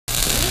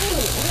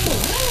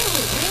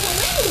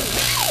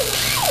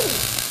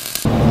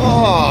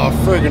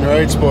Friggin'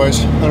 rights,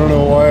 boys. I don't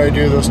know why I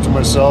do this to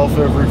myself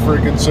every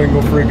friggin'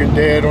 single friggin'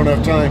 day. I don't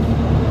have time.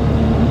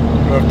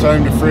 I don't have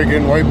time to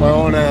friggin' wipe my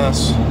own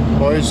ass,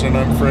 boys, and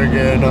I'm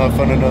friggin' off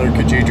on another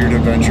Kijiji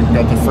adventure.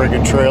 Got the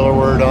friggin' trailer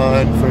word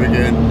on,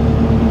 friggin'.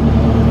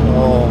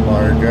 Oh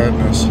my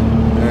goodness.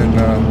 And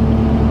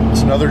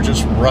it's another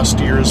just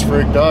rustier as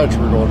frig Dodge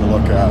we're going to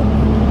look at.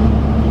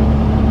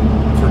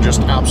 For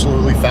just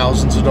absolutely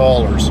thousands of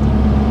dollars.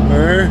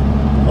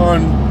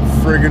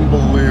 Unfriggin'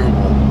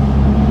 believable.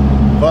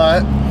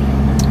 But,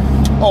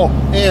 oh,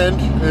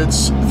 and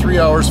it's 3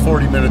 hours,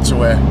 40 minutes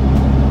away.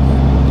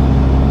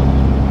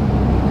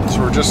 So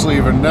we're just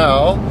leaving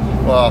now.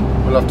 Well,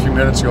 we left a few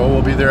minutes ago.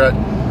 We'll be there at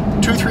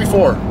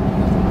 2:34.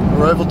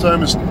 Arrival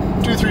time is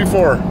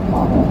 2:34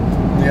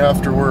 in the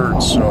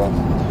afterwards. So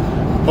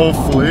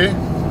hopefully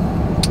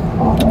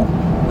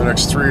the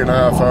next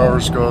 3.5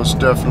 hours goes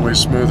definitely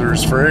smoother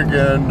as frig,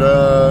 and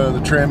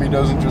the trammy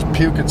doesn't just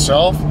puke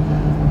itself.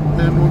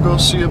 And we'll go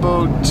see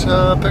about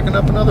picking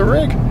up another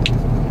rig.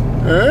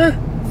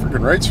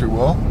 Freaking rights we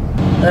will.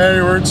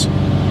 Anyways,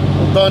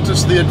 we'll daunt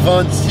us the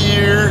advance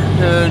here,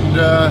 and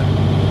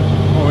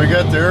when we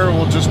get there,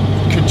 we'll just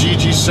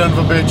Kijiji son of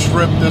a bitch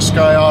rip this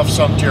guy off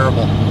something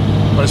terrible.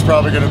 But it's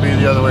probably going to be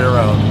the other way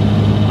around.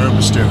 Move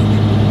the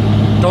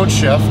stooge. Don't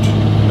shift.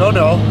 No,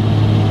 no.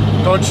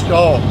 Don't.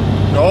 Oh,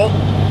 no.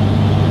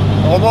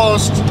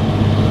 Almost.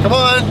 Come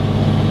on.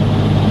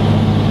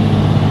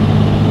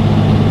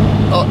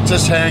 Oh,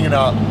 just hanging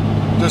up.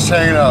 Just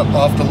hanging up.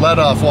 I'll have to let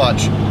off.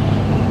 Watch.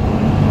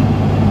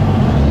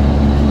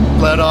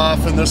 Let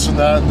off and this and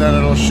that, and then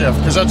it'll shift.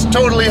 Because that's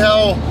totally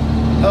how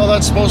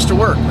that's supposed to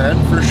work, man.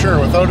 For sure,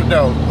 without a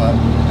doubt. But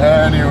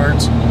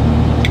anyways.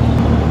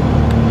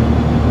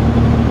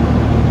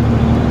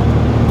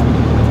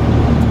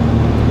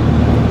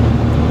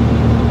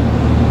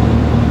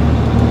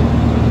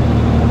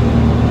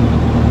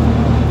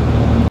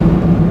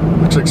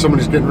 Looks like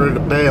somebody's getting ready to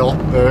bail.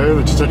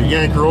 They just had to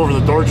yank her over.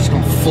 The door just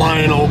come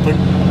flying open.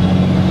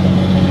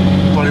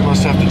 Buddy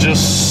must have to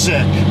just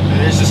sick.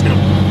 He's just gonna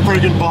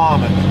friggin'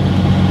 bomb it.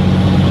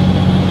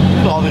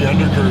 Look at all the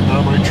undercurrent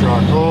on my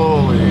truck.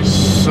 Holy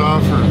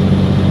suffer.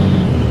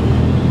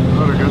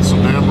 Thought I got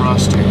some damn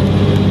rusty.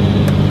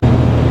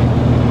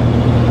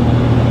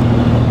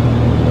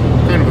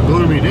 Kind of a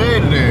gloomy day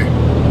today.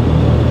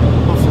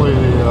 Hopefully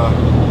the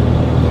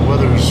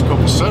weather's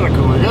copacetic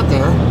when we get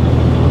there.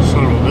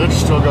 Son of a bitch,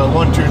 still got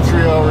 1, 2,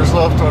 3 hours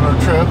left on our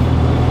trip.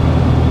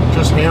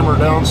 Just hammer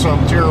down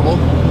something terrible.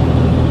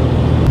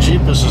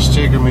 Jeepus has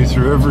taken me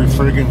through every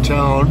friggin'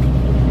 town.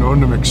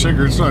 Going to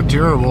McSigger, it's not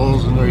terrible.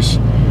 It's a nice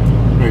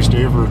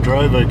day for a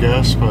drive, I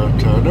guess, but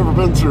I've never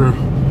been through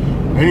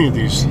any of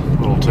these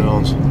little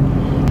towns.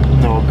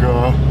 No,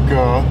 go, you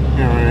know what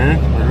I mean?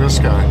 Look at this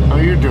guy. How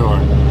you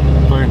doing?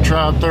 Playing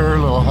trap there,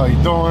 little how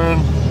you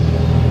doing?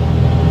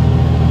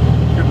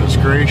 Goodness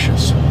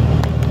gracious.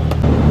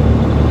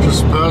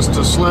 Just past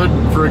a sled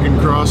friggin'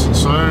 crossing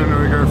sign, and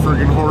we got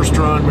friggin'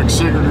 horse-drawn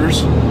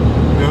McSiggers.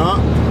 Yeah,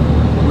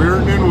 we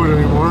aren't in Inwood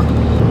anymore.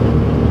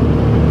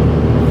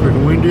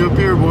 Friggin' windy up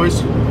here,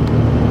 boys.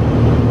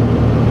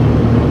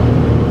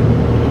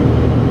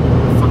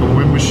 Fucking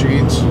wind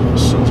machines,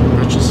 sons of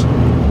bitches.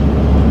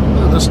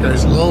 Look at this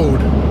guy's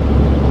load.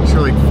 He's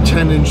got like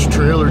 10-inch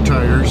trailer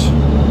tires.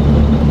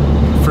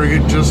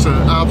 Friggin' just an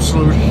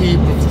absolute heap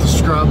of the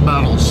scrap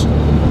metals.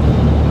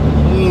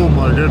 Oh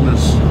my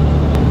goodness.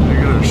 You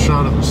get a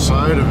shot of the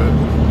side of it.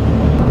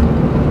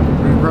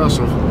 Pretty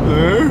impressive.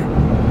 There?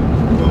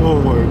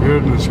 Oh my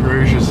goodness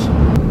gracious.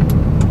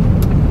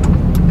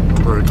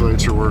 Brake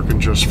lights are working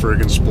just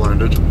friggin'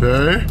 splendid.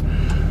 Hey?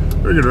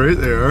 Friggin' right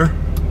there.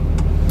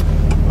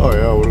 Oh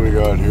yeah, what do we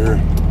got here?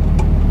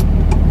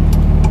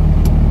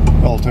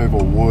 All type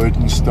of wood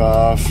and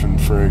stuff and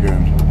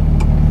friggin'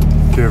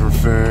 different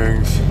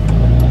things.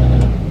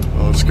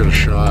 Oh, let's get a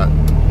shot.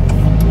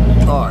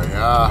 Oh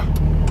yeah.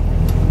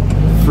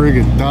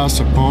 Friggin'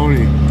 Dasa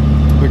Pony.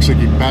 Looks like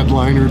he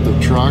bedlinered the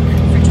truck.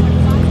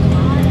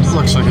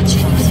 Looks like it's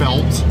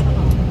felt.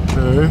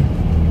 Okay.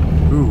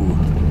 Ooh.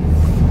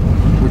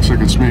 Looks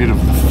like it's made of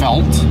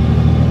felt.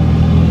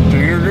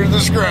 Take her to the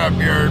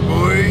scrapyard,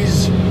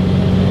 boys.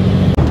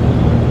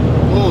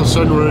 All of a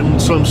sudden we're in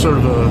some sort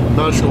of a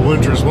magical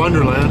winter's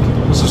wonderland.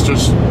 This is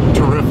just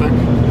terrific.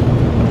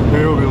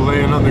 Maybe we'll be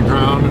laying on the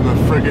ground in the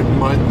friggin'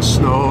 mud and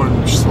snow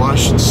and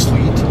slush and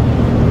sleet.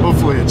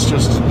 Hopefully it's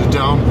just the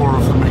downpour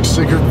of the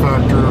McSigger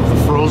factor of the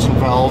frozen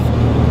valve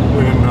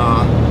in,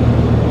 I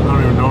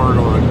don't even know where we're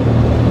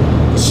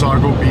going.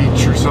 Sago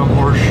Beach or some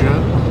horse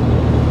shit.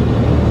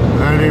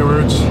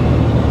 Anyways,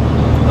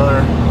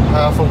 another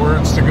half a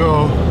words to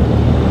go.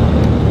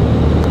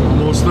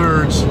 Almost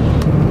thirds.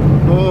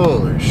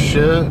 Holy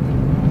shit.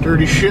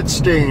 Dirty shit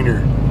stainer.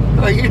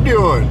 How you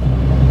doing?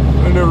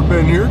 I've never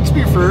been here, to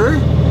be fair.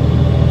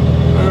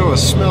 I know a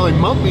smelly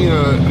mummy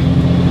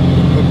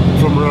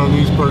from around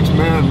these parts.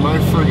 Man, my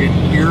friggin'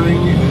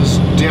 hearing is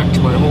dicked.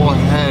 My whole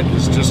head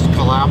is just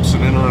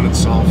collapsing in on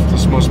itself.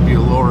 This must be a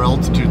lower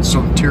altitude,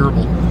 something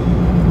terrible.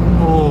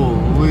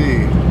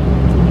 Holy.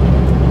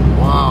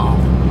 Wow.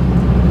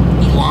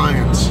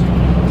 Lions.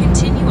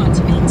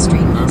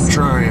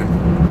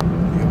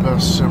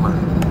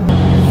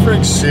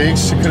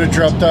 could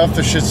have dropped off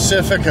the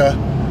Pacifica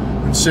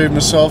and saved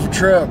myself a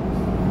trip.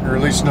 Or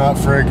at least not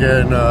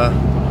friggin'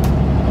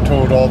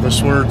 towed all the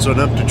swords on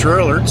empty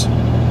trailers.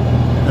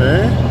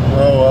 Eh?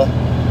 Oh well.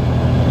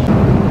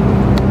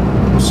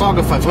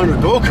 Saga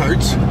 500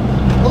 go-karts.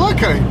 I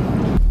like it.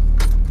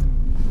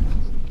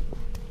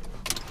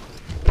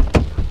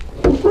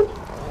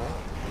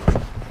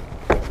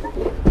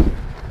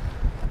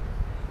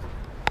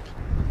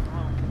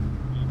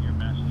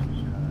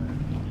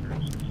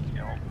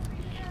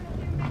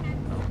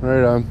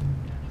 Right on.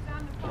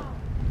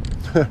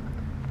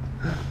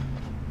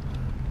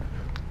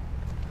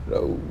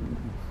 Oh.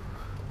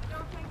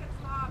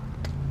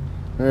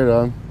 Right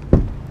on.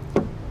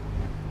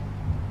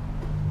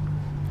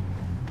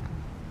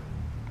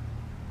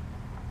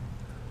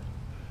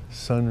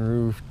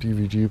 Sunroof,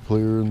 DVD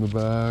player in the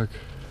back.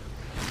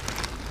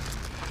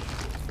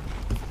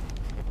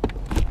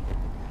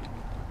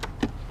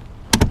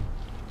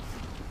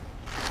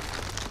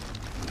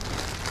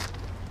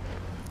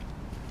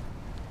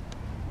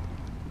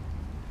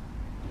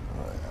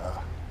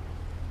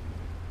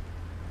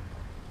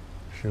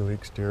 Sure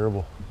leaks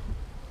terrible.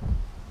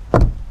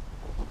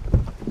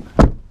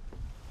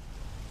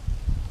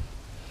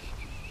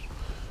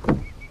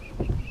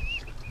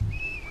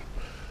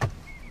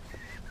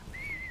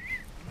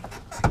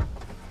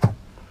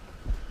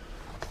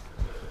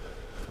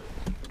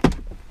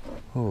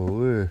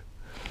 Holy.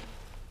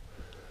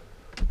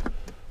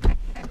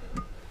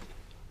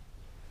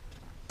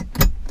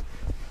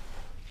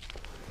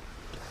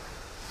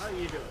 How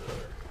you doing?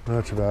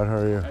 Not too bad, how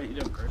are you? How you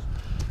doing, Chris?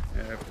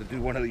 I have to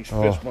do one of these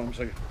fist bumps.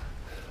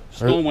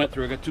 Snow went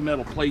through. I got two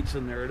metal plates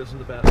in there. It isn't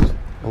the best.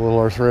 A little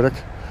arthritic?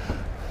 No,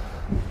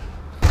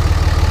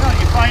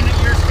 you find that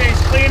yours stays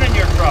clean in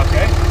your truck,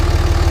 eh?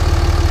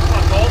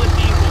 Fuck, all the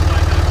diesels I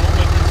have, all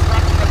my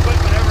construction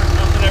equipment,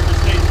 nothing ever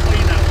stays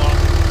clean that long.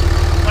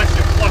 Unless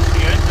you flush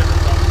the engine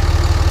or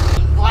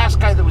something. The last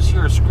guy that was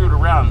here screwed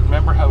around.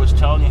 Remember how I was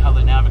telling you how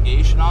the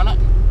navigation on it?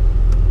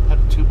 Had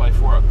a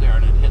 2x4 up there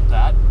and it hit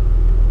that.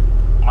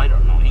 I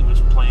don't know, he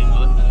was playing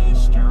with it in the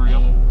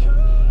stereo.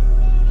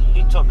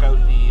 He took out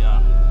the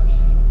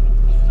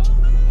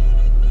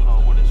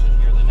what is it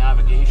here? The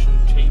navigation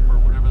tape or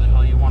whatever the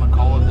hell you want to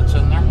call it that's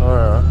in there. Oh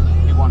yeah.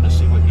 He wanted to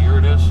see what year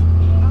it is.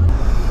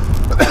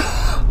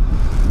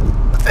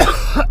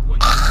 What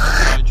year is your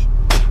Dodge?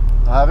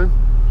 I haven't.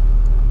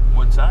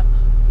 What's that?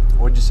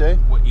 What'd you say?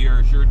 What year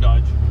is your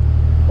Dodge?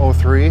 03. Oh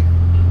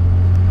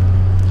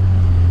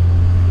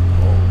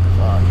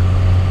fuck.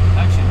 I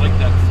actually like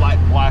that flat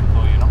black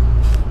though, you know?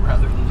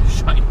 Rather than the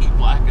shiny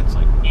black, it's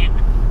like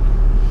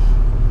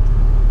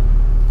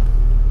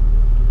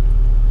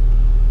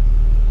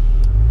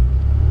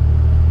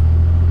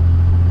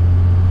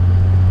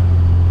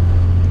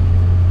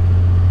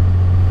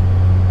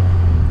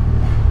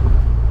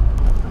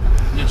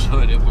This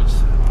hood, it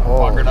was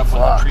buggered up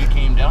when the tree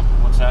came down.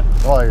 What's that?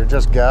 Oh, you're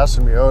just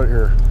gassing me out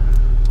here.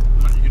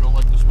 You don't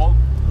like the smoke?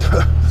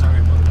 Sorry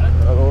about that.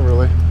 I don't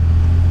really.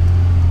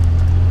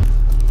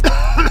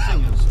 The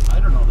thing is, I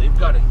don't know, they've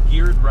got it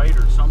geared right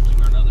or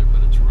something or another,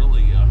 but it's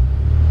really,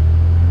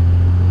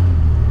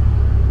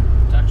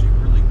 it's actually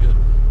really good.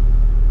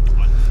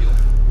 I feel.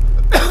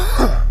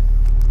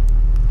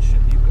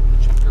 Shit, you've got the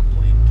checker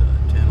plate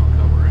tin I'll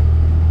cover it.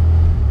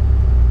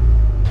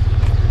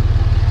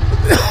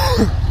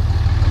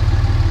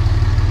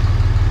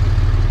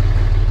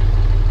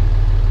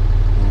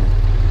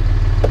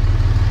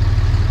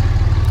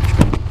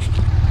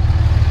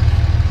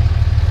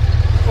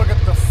 Look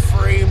at the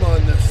frame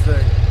on this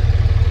thing.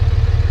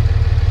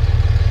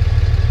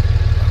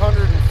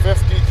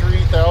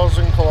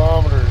 153,000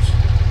 kilometers.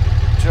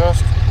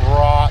 Just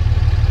rotten.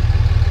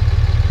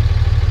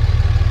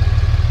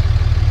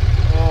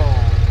 Oh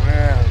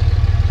man.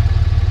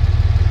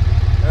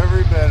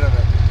 Every bit of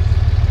it.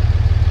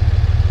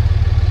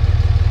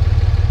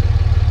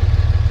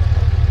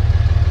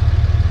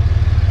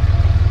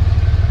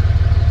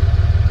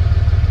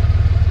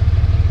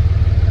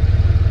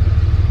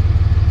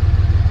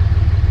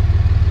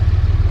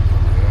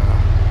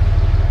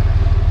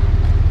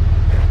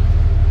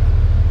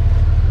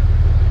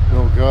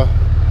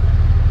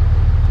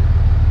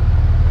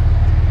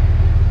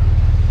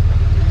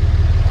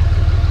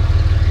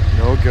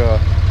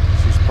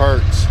 She's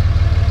parts. I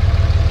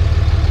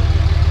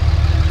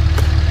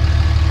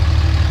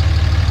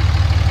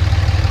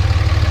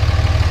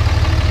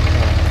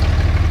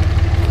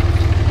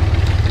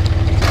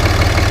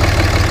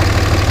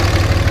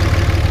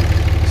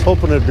was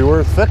hoping it'd be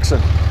worth fixing.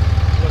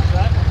 What's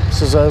that?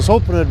 Says I was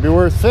hoping it'd be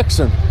worth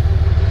fixing.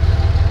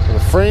 But the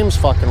frame's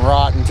fucking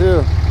rotten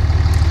too.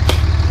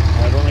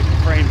 I don't think the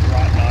frame's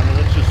rotten on it.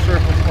 It's just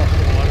surface fucking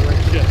a lot of that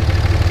shit.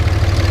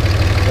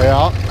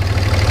 Yeah.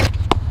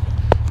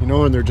 You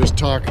know when they're just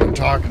talking and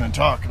talking and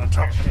talking and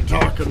talking and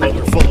talking, then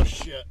they're full of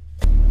shit.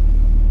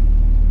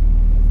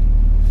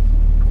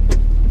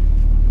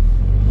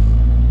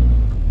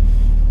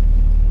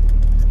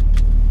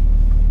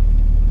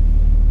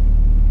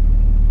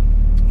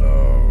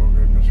 Oh,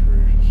 goodness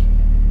gracious.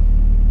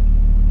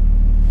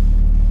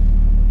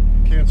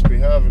 Can't be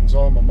having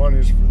all my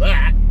money's for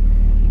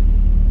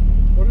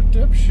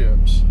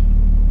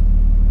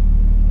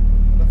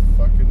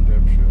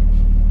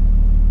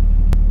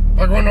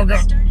window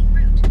gun.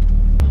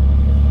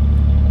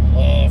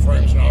 Oh,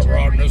 frame's not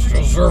rotten, it's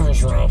just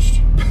surface rust.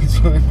 It's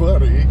like,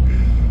 buddy,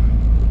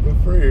 the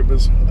frame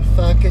is a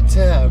fucking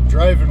tab.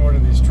 Driving one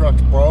of these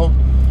trucks, bro.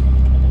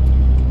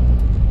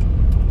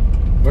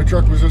 My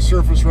truck was just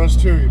surface rust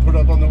too. You put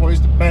it up on the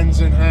hoist, it bends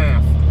in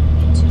half.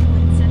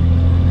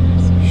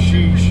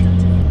 Sheesh.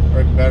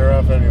 Right, better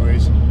off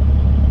anyways.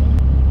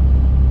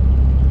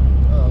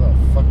 How the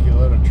fuck you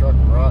let a truck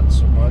rot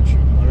so much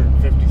in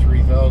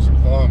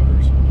 153,000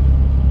 kilometers?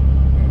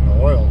 And the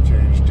oil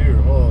change too.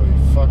 Holy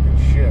fucking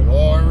shit.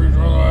 Oh, every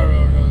truck I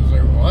was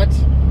like, what?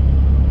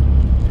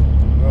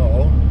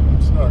 No,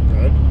 it's not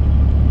good.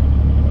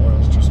 The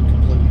oil's just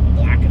completely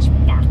black as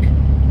fuck.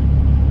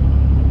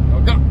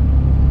 Okay.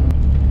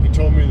 He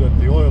told me that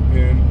the oil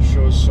pan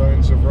shows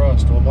signs of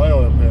rust. Well, my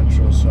oil pan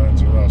shows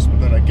signs of rust. But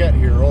then I get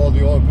here, all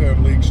the oil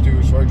pan leaks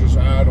too, so I just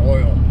add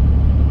oil.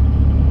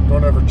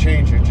 Don't ever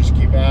change it, just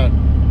keep adding.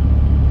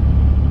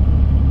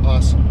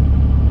 Awesome.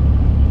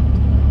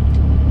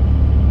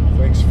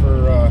 Thanks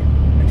for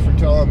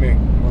telling me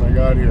when I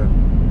got here.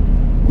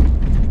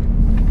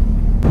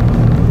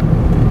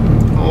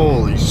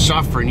 Holy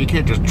suffering, you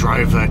can't just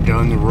drive that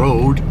down the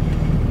road.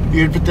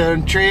 You gotta put that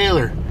in a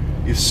trailer,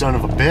 you son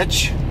of a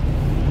bitch.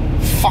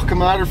 Fucking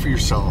matter for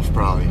yourself,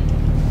 probably.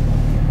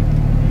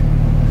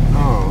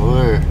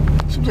 Oh,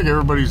 seems like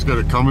everybody's got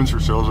a Cummins for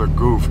sales at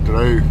Goof. Did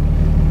I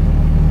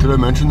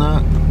mention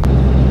that?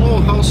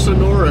 Oh, how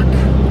sonoric.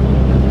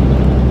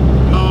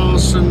 How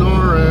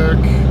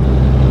sonoric.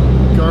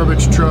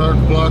 Garbage truck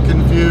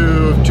blocking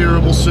view of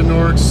terrible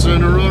sonoric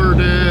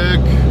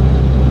sonoric.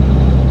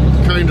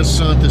 Kinda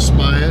saw this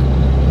by it.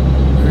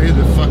 Okay,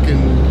 the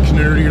fucking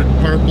Canary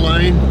Park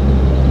line.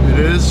 It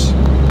is.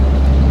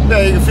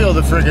 Yeah, you can feel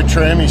the friggin'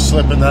 trammy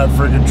slip in that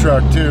friggin'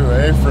 truck too,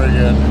 eh?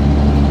 Friggin'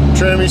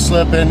 trammy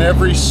slip in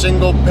every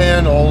single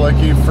panel, like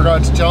he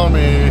forgot to tell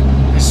me.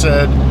 He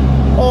said,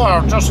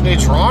 oh, it just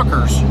needs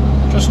rockers.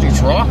 Just needs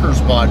rockers,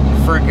 bud.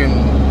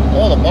 Friggin',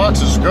 all the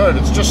box is good.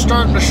 It's just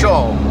starting to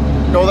show.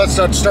 No, that's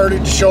not starting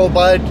to show,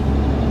 bud.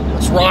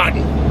 It's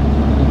rotten.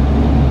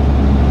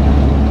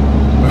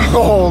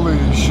 Holy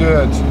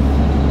shit.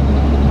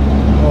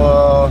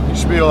 Well, you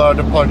should be allowed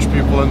to punch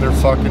people in their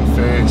fucking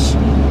face.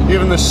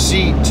 Even the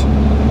seat.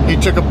 He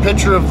took a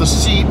picture of the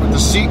seat with the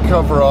seat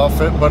cover off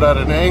it, but at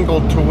an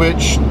angle to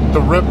which the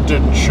rip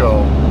didn't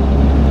show.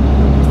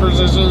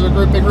 This is a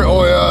great big rip.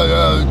 Oh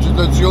yeah,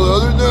 that's the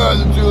other than that.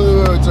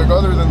 It's like,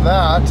 other than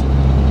that,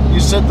 you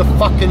said the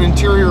fucking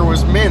interior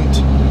was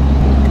mint.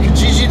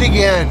 Kijiji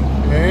again,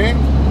 eh?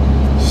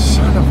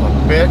 Son of a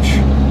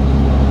bitch.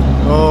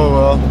 Oh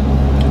well.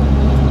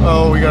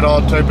 Oh, we got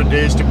all type of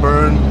days to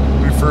burn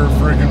before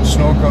friggin'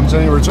 snow comes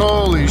anyways.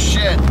 Holy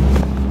shit.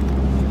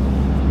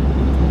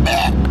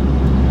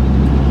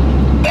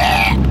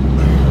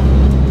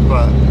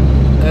 But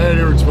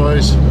anyways,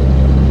 boys,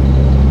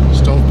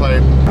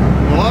 stovepipe.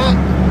 What?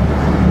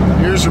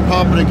 Ears are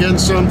popping again,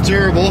 something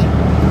terrible.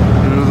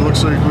 And it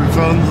looks like we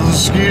found the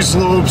ski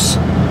slopes.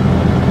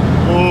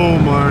 Oh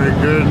my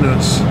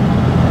goodness.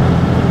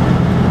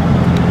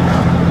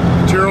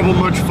 Terrible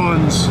much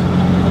funds.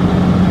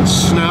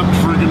 Snapped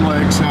friggin'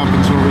 legs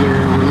happens over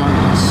there.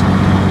 Relentless.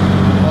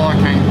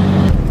 Okay.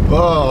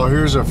 Oh,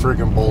 here's a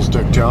friggin' bull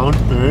stick town,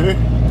 eh?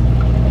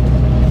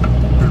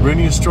 Heard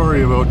many a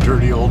story about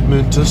dirty old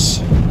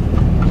Mintus.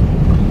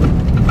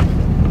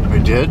 I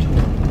did.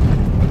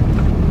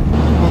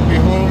 Won't be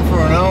home for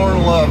an hour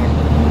and 11.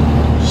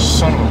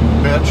 Son of a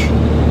bitch.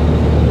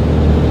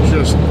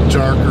 Just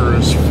darker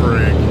as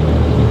frig.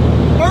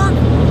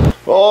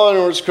 Well,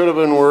 anyways, could have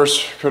been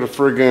worse. Could have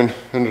friggin'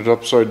 ended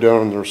upside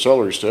down in their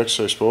celery sticks,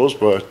 I suppose.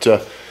 But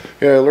yeah,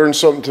 I learned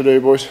something today,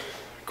 boys.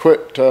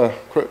 Quit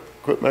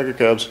mega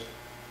cabs.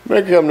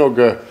 Mega cab no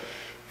good.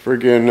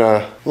 Friggin'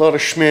 a lot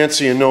of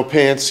schmancy and no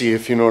pantsy,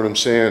 if you know what I'm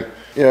saying.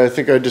 Yeah, I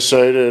think I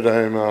decided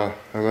I'm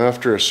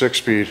after a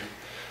 6-speed.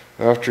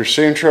 After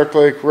same truck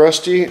like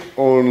Rusty,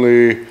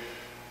 only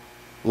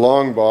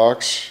long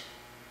box,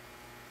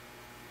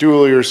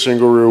 dually or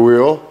single rear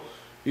wheel,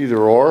 either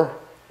or.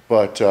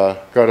 But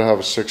gotta have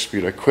a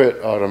 6-speed. I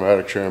quit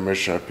automatic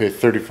transmission. I paid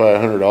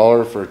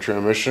 $3,500 for a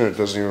transmission. It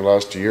doesn't even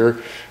last a year.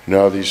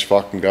 Now these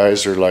fucking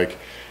guys are like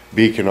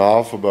beaking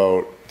off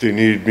about they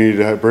need me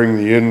to bring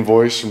the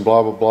invoice and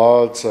blah blah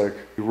blah. It's like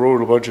you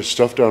wrote a bunch of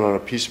stuff down on a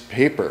piece of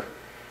paper.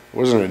 It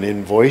wasn't an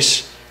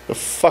invoice. The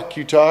fuck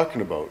you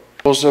talking about?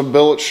 Supposed to have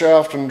billet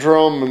shaft and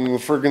drum and the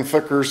friggin'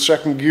 thicker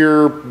second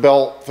gear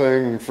belt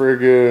thing.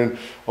 Friggin'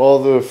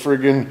 all the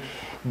friggin'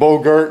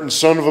 Bogart and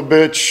son of a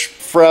bitch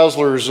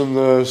frazzlers in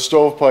the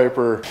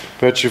stovepiper.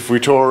 Bet you if we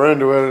tore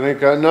into it, it ain't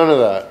got none of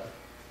that.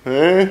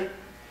 Eh?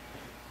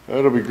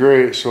 That'll be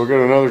great. So we'll get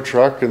another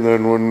truck, and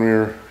then when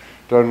we're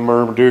done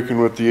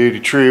Marmaduking with the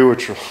 83,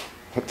 which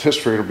at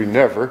this rate will be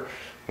never.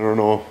 I don't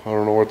know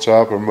what's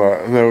happening,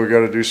 but and then we got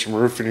to do some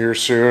roofing here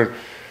soon.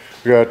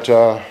 We got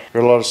a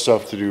lot of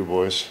stuff to do,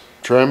 boys.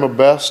 Trying my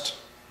best,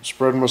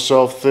 spreading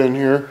myself thin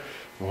here.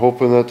 I'm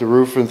hoping that the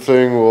roofing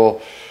thing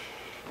will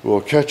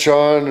catch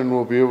on, and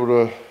we'll be able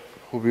to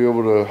we'll be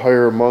able to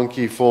hire a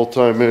monkey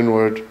full-time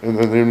inwood, and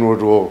then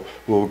inwood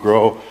will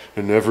grow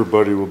and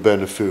everybody will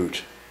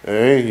benefit.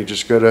 Hey, you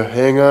just gotta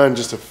hang on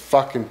just a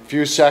fucking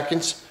few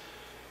seconds.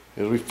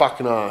 It'll be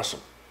fucking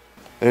awesome.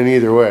 And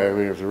either way, I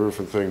mean, if the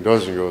roofing thing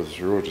doesn't go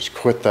through, we'll just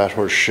quit that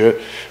horse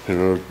shit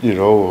and, you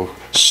know, we'll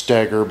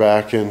stagger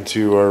back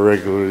into our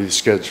regularly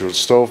scheduled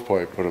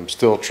stovepipe. But I'm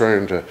still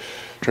trying to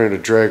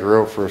drag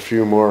her out for a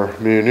few more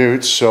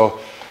minutes. So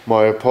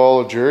my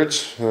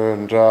apologies,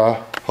 and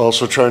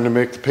also trying to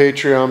make the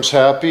Patreons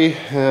happy.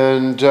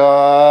 And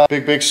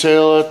big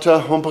sale at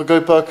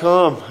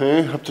homepagape.com,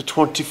 eh? Up to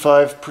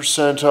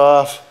 25%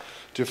 off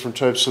different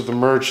types of the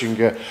merch. You can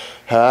get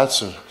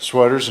hats and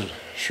sweaters and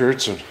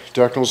shirts and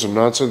decals and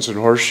nonsense and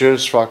horse shit.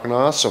 It's fucking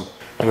awesome.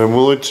 And I'm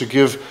willing to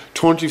give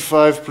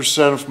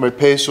 25% of my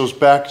pesos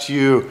back to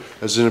you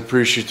as an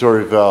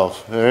appreciatory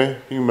valve. Eh?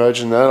 Can you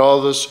imagine that?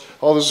 All this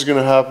is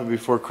gonna happen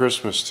before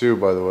Christmas too,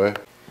 by the way.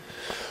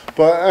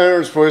 But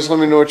anyways, boys, let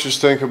me know what you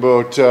think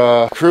about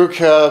crew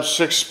cab,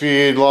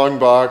 6-speed, long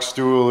box,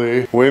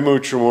 dually. Way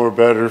much more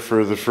better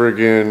for the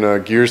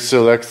friggin' gear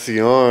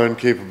selection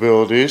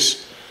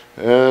capabilities.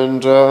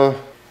 And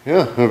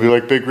yeah, it'll be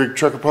like Big Rig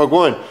Trucker Pog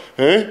 1.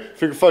 Hey,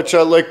 finger fat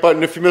shot like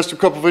button. If you missed a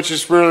couple of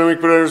inches, spread on the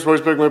week, but I just always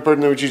beg my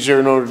pardon. That would you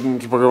share. No,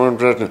 Don't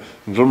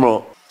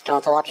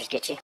let the watchers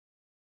get you.